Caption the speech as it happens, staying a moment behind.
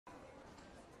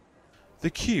The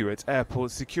queue at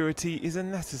airport security is a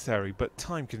necessary but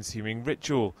time-consuming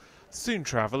ritual. Soon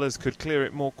travellers could clear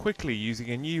it more quickly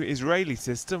using a new Israeli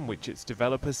system which its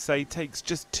developers say takes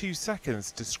just 2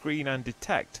 seconds to screen and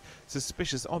detect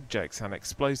suspicious objects and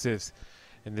explosives.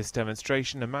 In this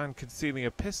demonstration, a man concealing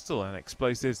a pistol and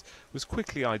explosives was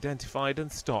quickly identified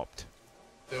and stopped.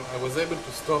 I was able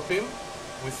to stop him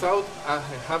without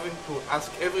having to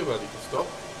ask everybody to stop,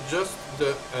 just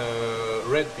the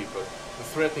red people, the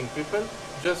threatening people,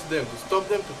 just them, to stop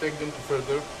them, to take them to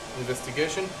further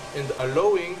investigation and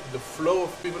allowing the flow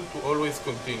of people to always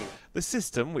continue. The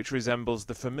system, which resembles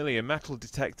the familiar metal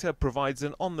detector, provides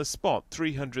an on-the-spot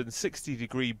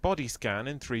 360-degree body scan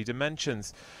in 3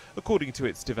 dimensions. According to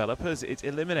its developers, it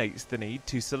eliminates the need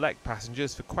to select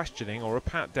passengers for questioning or a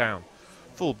pat-down.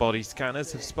 Full body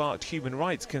scanners have sparked human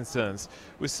rights concerns,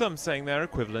 with some saying they're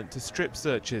equivalent to strip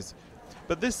searches.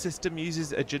 But this system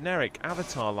uses a generic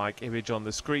avatar-like image on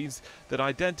the screens that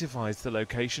identifies the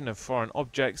location of foreign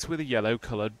objects with a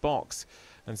yellow-coloured box.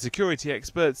 And security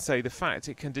experts say the fact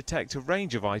it can detect a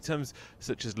range of items,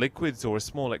 such as liquids or a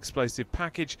small explosive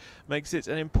package, makes it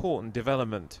an important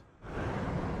development.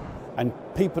 And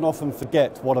people often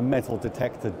forget what a metal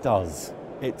detector does.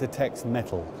 It detects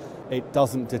metal. It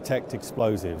doesn't detect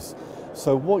explosives.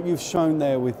 So what you've shown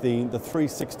there with the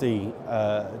 360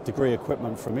 degree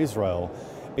equipment from Israel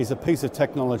is a piece of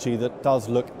technology that does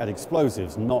look at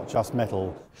explosives, not just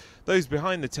metal. Those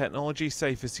behind the technology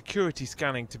say for security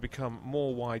scanning to become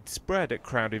more widespread at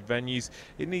crowded venues,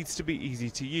 it needs to be easy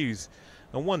to use.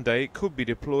 And one day it could be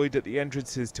deployed at the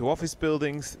entrances to office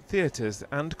buildings, theatres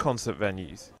and concert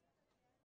venues.